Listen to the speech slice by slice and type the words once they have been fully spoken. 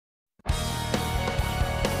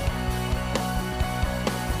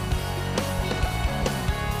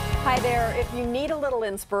Hi there. If you need a little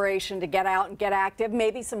inspiration to get out and get active,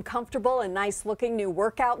 maybe some comfortable and nice looking new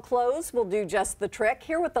workout clothes will do just the trick.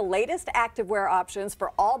 Here with the latest activewear options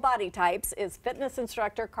for all body types is fitness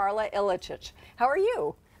instructor Carla Ilicic. How are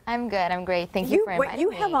you? I'm good. I'm great. Thank you for inviting me.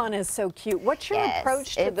 What you have on is so cute. What's your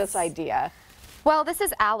approach to this idea? Well, this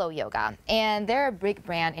is Alo Yoga, and they're a big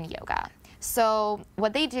brand in yoga. So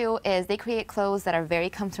what they do is they create clothes that are very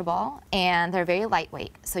comfortable and they're very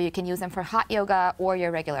lightweight. So you can use them for hot yoga or your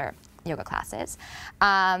regular yoga classes.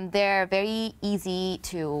 They're very easy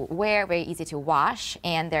to wear, very easy to wash,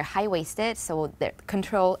 and they're high-waisted, so they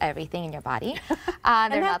control everything in your body.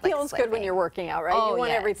 And that feels good when you're working out, right? Oh, you want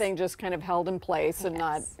yes. everything just kind of held in place and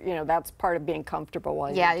not, you know, that's part of being comfortable while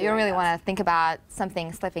you're doing you don't really this. want to think about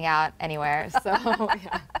something slipping out anywhere. So,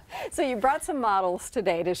 yeah. So you brought some models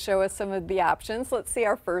today to show us some of the options. Let's see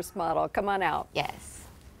our first model. Come on out. Yes,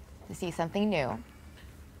 to see something new.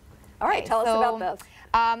 All right, tell us about this.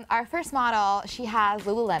 Our first model, she has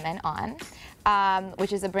Lululemon on,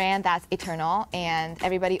 which is a brand that's eternal, and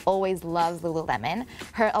everybody always loves Lululemon.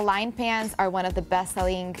 Her Align pants are one of the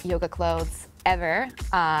best-selling yoga clothes ever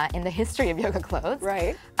in the history of yoga clothes.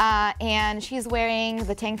 Right. And she's wearing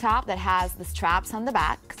the tank top that has the straps on the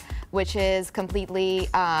back, which is completely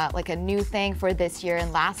like a new thing for this year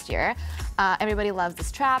and last year. Everybody loves the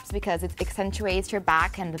straps because it accentuates your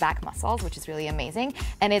back and the back muscles, which is really amazing.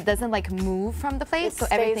 And it doesn't like move from the place, so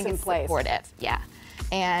everything is supportive. Yeah.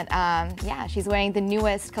 And yeah, she's wearing the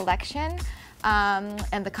newest collection.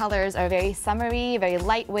 And the colors are very summery, very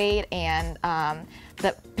lightweight, and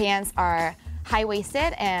the pants are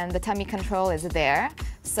high-waisted and the tummy control is there.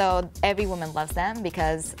 So every woman loves them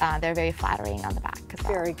because they're very flattering on the back as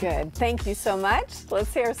well. Very good. Thank you so much. Let's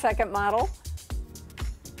see our second model.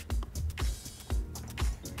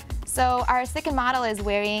 So our second model is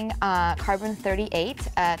wearing Carbon 38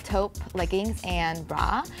 taupe leggings and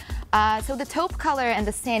bra. So the taupe color and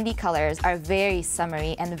the sandy colors are very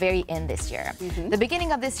summery and very in this year. The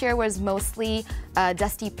beginning of this year was mostly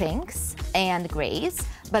dusty pinks and grays,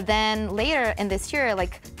 but then later in this year,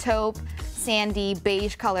 like taupe, sandy,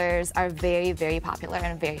 beige colors are very, very popular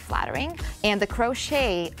and very flattering. And the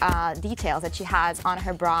crochet details that she has on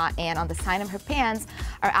her bra and on the side of her pants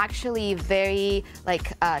are actually very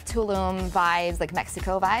like Tulum vibes, like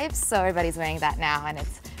Mexico vibes. So everybody's wearing that now, and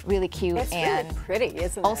it's really cute. It's and really pretty,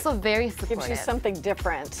 isn't it? Also very supportive. Gives you something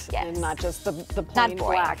different, Yes. and not just the plain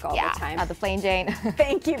black all the time. Not the plain Jane.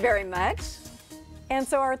 Thank you very much. And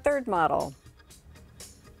so our third model.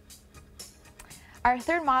 Our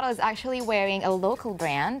third model is actually wearing a local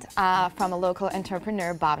brand from a local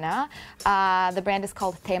entrepreneur, Bhavna. The brand is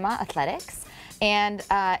called Tema Athletics, and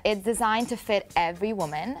it's designed to fit every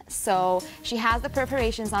woman. So she has the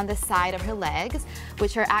perforations on the side of her legs,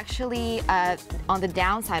 which are actually on the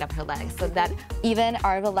downside of her legs, so that even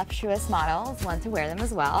our voluptuous models want to wear them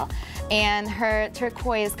as well. And her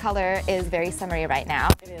turquoise color is very summery right now.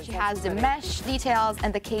 She has the mesh details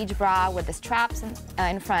and the cage bra with the straps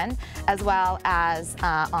in front, as well as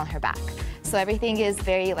on her back. So everything is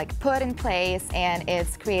very like put in place, and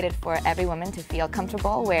it's created for every woman to feel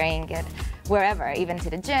comfortable wearing it wherever, even to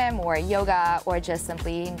the gym or yoga or just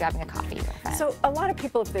simply grabbing a coffee with a friend. So a lot of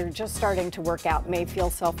people, if they're just starting to work out, may feel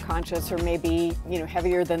self-conscious or maybe, you know,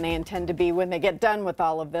 heavier than they intend to be when they get done with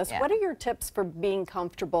all of this. Yeah. What are your tips for being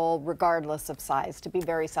comfortable regardless of size, to be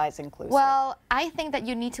very size inclusive? Well, I think that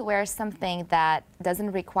you need to wear something that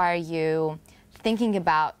doesn't require you thinking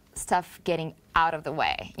about stuff getting out of the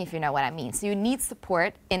way, if you know what I mean. So you need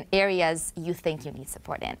support in areas you think you need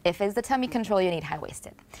support in. If it's the tummy control, you need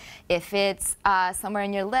high-waisted. If it's somewhere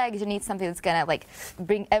in your legs, you need something that's gonna like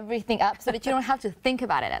bring everything up so that you don't have to think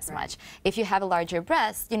about it as much. If you have a larger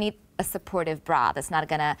breast, you need a supportive bra that's not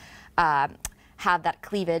gonna have that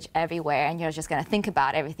cleavage everywhere, and you're just gonna think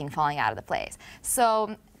about everything falling out of the place.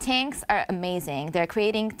 So tanks are amazing. They're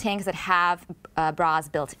creating tanks that have bras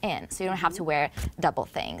built in, so you don't have to wear double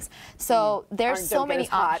things. So there's so many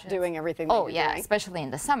options. Doing everything that Oh you're yeah, doing. especially in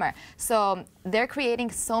the summer. So they're creating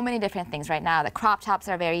so many different things right now. The crop tops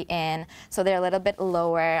are very in, so they're a little bit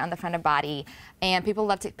lower on the front of body, and people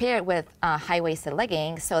love to pair it with high-waisted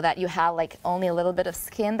leggings so that you have like only a little bit of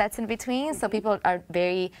skin that's in between. So people are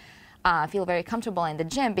very feel very comfortable in the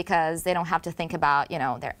gym because they don't have to think about, you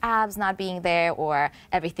know, their abs not being there or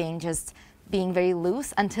everything just being very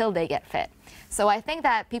loose until they get fit. So I think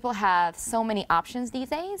that people have so many options these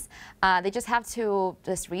days. They just have to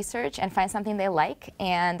just research and find something they like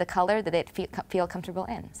and the color that they feel comfortable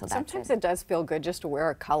in. So sometimes it does feel good just to wear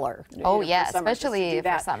a color. Oh yeah, especially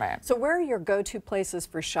for summer. So where are your go-to places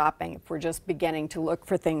for shopping if we're just beginning to look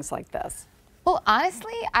for things like this? Well,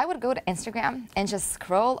 honestly, I would go to Instagram and just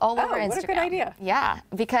scroll all over Instagram. What a good idea. Yeah,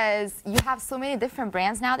 because you have so many different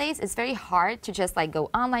brands nowadays. It's very hard to just like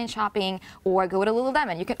go online shopping or go to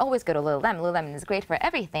Lululemon. You can always go to Lululemon. Lululemon is great for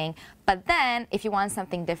everything. But then if you want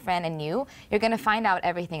something different and new, you're going to find out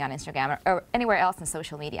everything on Instagram or anywhere else in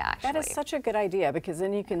social media, actually. That is such a good idea because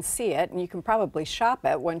then you can see it and you can probably shop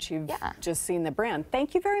it once you've just seen the brand.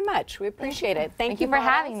 Thank you very much. We appreciate it. Thank you for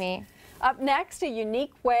having me. Up next, a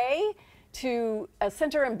unique way to a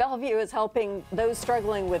center in Bellevue is helping those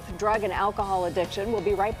struggling with drug and alcohol addiction. We'll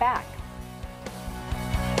be right back.